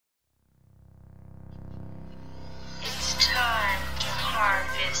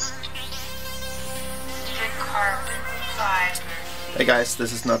Hey guys,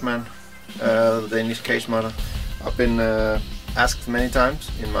 this is Nutman, the Danish case modder. I've been asked many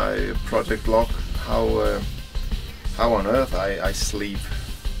times in my project blog how on earth I sleeve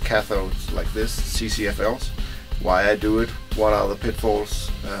cathodes like this, CCFLs, why I do it, what are the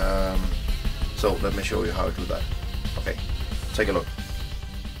pitfalls, so let me show you how I do that. Okay, take a look.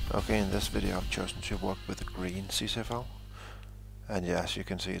 Okay, in this video I've chosen to work with a green CCFL, and yeah, as you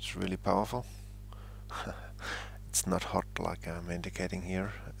can see, it's really powerful. It's not hot like I'm indicating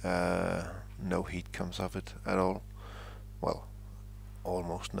here. No heat comes off it at all. Well,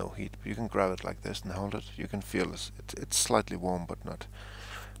 almost no heat. But you can grab it like this and hold it. You can feel it's slightly warm, but not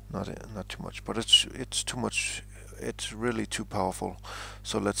too much. But it's too much. It's really too powerful.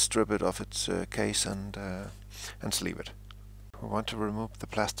 So let's strip it off its case and sleeve it. We want to remove the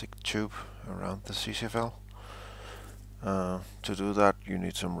plastic tube around the CCFL. To do that, you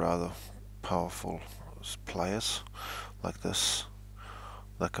need some rather powerful pliers like this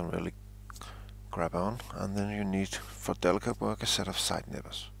that can really grab on, and then you need, for delicate work, a set of side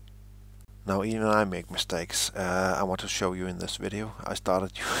nippers. Now, even I make mistakes. I want to show you in this video. I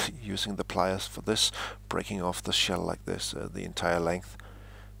started using the pliers for this, breaking off the shell like this, the entire length.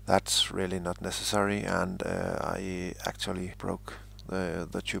 That's really not necessary, and I actually broke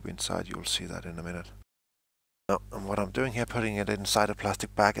the tube inside. You'll see that in a minute. And what I'm doing here, putting it inside a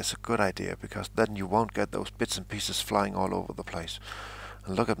plastic bag, is a good idea, because then you won't get those bits and pieces flying all over the place.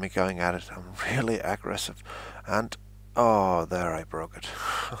 And look at me going at it. I'm really aggressive. And oh, there, I broke it.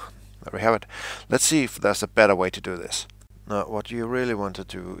 There we have it. Let's see if there's a better way to do this. Now, what you really want to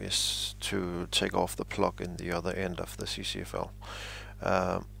do is to take off the plug in the other end of the CCFL.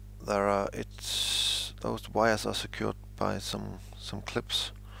 Those wires are secured by some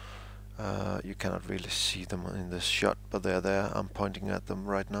clips. You cannot really see them in this shot, but they're there. I'm pointing at them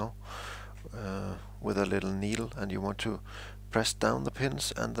right now with a little needle, and you want to press down the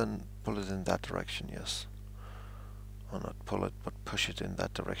pins and then pull it in that direction, yes. Or not pull it, but push it in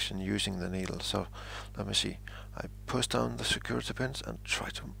that direction using the needle. So let me see. I push down the security pins and try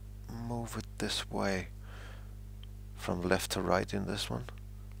to move it this way from left to right in this one.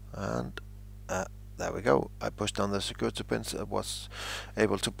 And there we go. I pushed down the security pins. I was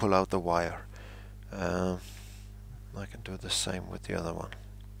able to pull out the wire. I can do the same with the other one.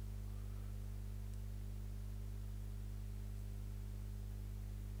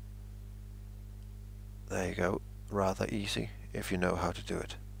 There you go. Rather easy if you know how to do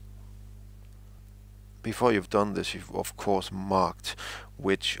it. Before you've done this, you've of course marked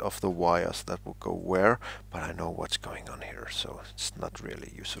which of the wires that will go where, but I know what's going on here, so it's not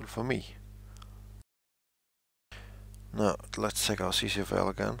really useful for me. Now let's take our CCFL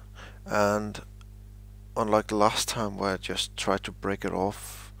again, and unlike the last time where I just tried to break it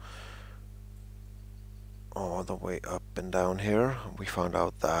off all the way up and down here, we found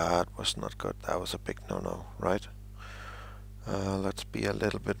out that was not good. That was a big no-no, right? Let's be a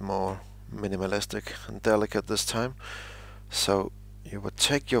little bit more minimalistic and delicate this time. So you would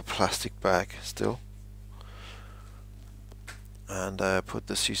take your plastic bag still and put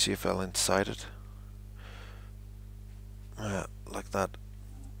the CCFL inside it. Like that,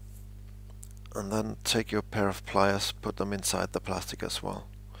 and then take your pair of pliers, put them inside the plastic as well.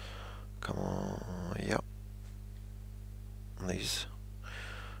 Come on, yep. And these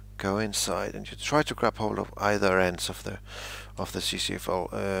go inside, and you try to grab hold of either ends of the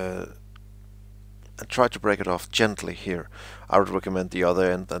CCFL and try to break it off gently here. I would recommend the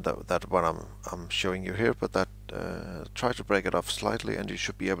other end, that one I'm showing you here, but that try to break it off slightly, and you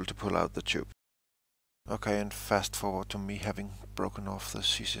should be able to pull out the tube. Okay, and fast forward to me having broken off the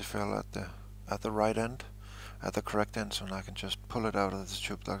CCFL at the right end, at the correct end, so now I can just pull it out of the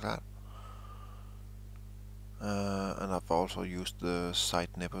tube like that. And I've also used the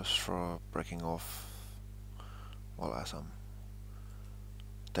side nippers for breaking off. Well, as I'm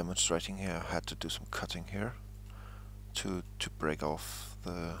demonstrating here, I had to do some cutting here to break off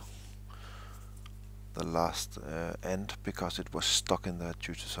the last end, because it was stuck in there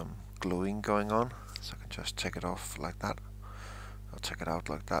due to some gluing going on. So I can just take it off like that, or take it out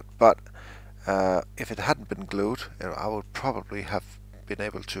like that. But if it hadn't been glued, I would probably have been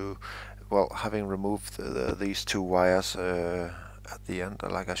able to, well, having removed these two wires at the end,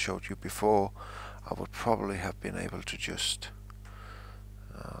 like I showed you before, I would probably have been able to just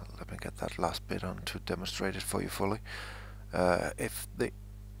let me get that last bit on to demonstrate it for you fully. If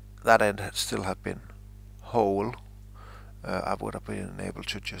that end still had been whole, I would have been able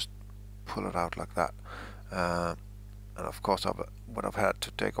to just pull it out like that, and of course I would have had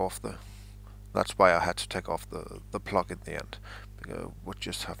to take off that's why I had to take off the plug in the end, because it would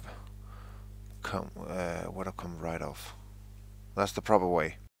just have come right off. That's the proper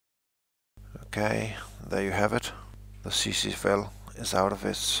way. Okay, there you have it. The CCFL is out of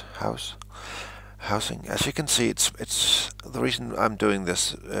its housing. As you can see, it's the reason I'm doing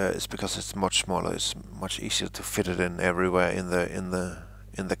this is because it's much smaller. It's much easier to fit it in everywhere in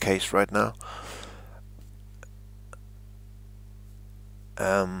the case right now.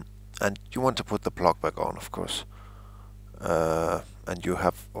 And you want to put the plug back on, of course. And you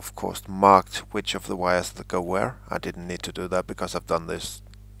have, of course, marked which of the wires that go where. I didn't need to do that because I've done this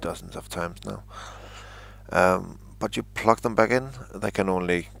dozens of times now. But you plug them back in, they can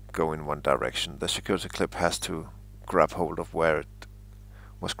only go in one direction. The security clip has to grab hold of where it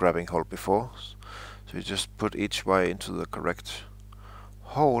was grabbing hold before. So you just put each wire into the correct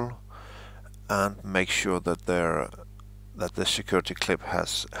hole and make sure that the security clip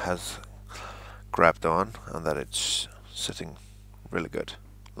has grabbed on and that it's sitting really good,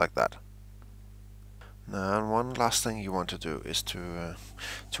 like that. Now, and one last thing you want to do is to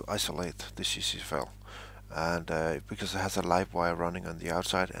isolate the CCFL, and because it has a live wire running on the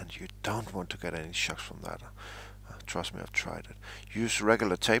outside, and you don't want to get any shocks from that. Trust me, I've tried it. Use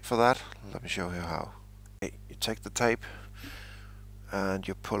regular tape for that. Let me show you how. Okay, you take the tape and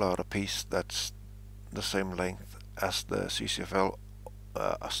you pull out a piece that's the same length as the CCFL,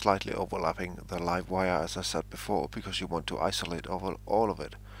 slightly overlapping the live wire, as I said before, because you want to isolate over all of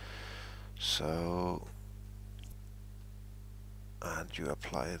it. So, and you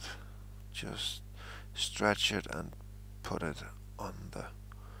apply it, just stretch it and put it on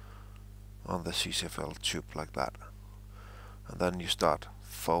the CCFL tube like that, and then you start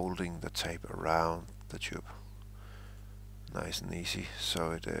folding the tape around the tube, nice and easy,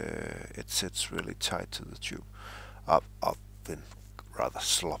 so it sits really tight to the tube. I've been rather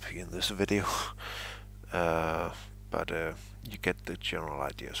sloppy in this video, but you get the general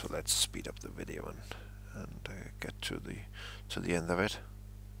idea. So let's speed up the video and get to the end of it.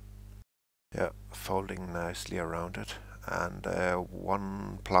 Yeah, folding nicely around it, and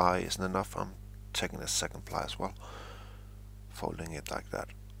one ply isn't enough. I'm taking a second ply as well, folding it like that.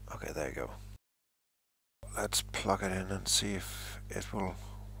 Okay, there you go. Let's plug it in and see if it will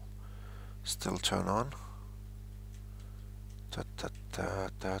still turn on. There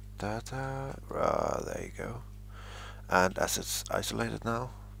you go. And as it's isolated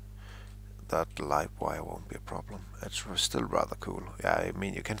now, that live wire won't be a problem. It's still rather cool. Yeah, I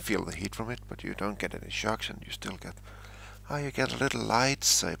mean, you can feel the heat from it, but you don't get any shocks, and you still get you get a little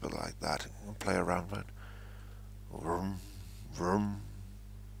lightsaber like that, and play around with it. Vroom, vroom.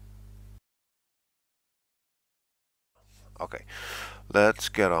 Okay, let's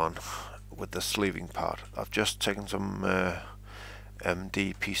get on with the sleeving part. I've just taken some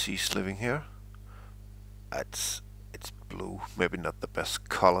MD PC sleeving here. It's blue, maybe not the best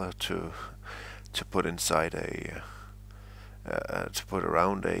color to put inside to put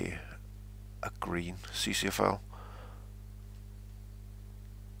around a green CCFL,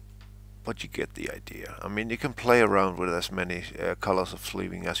 but you get the idea. I mean, you can play around with as many colors of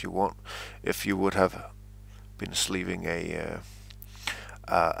sleeving as you want. If you would have been sleeving a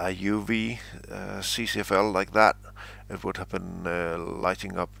UV CCFL like that, it would have been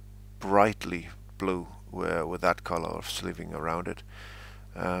lighting up brightly blue with that color of sleeving around it,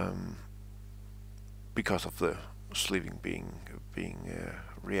 because of the sleeving being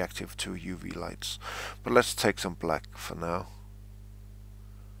reactive to UV lights. But let's take some black for now,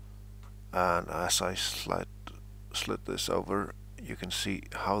 and as I slid this over, you can see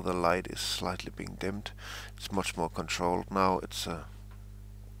how the light is slightly being dimmed. It's much more controlled now. It's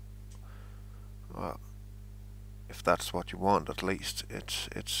well, if that's what you want, at least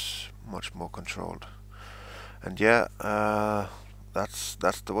it's much more controlled. And yeah, that's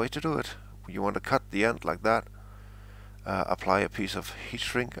the way to do it. You want to cut the end like that, apply a piece of heat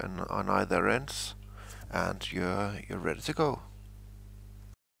shrink on either ends, and you're ready to go.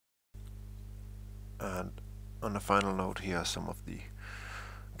 And on a final note, here are some of the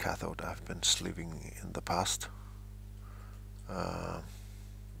cathode I've been sleeving in the past.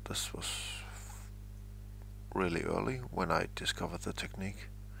 This was really early when I discovered the technique.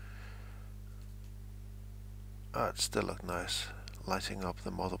 It still looked nice, lighting up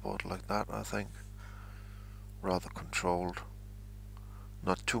the motherboard like that, I think. Rather controlled.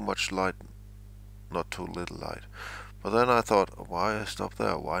 Not too much light, not too little light. But then I thought, why stop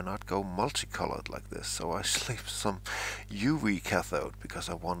there? Why not go multicolored like this? So I sleeved some UV cathode because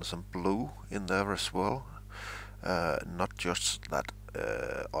I wanted some blue in there as well. Not just that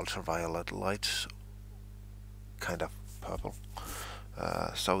ultraviolet light, kind of purple.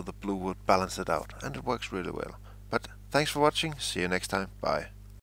 So the blue would balance it out, and it works really well. But thanks for watching, see you next time, bye.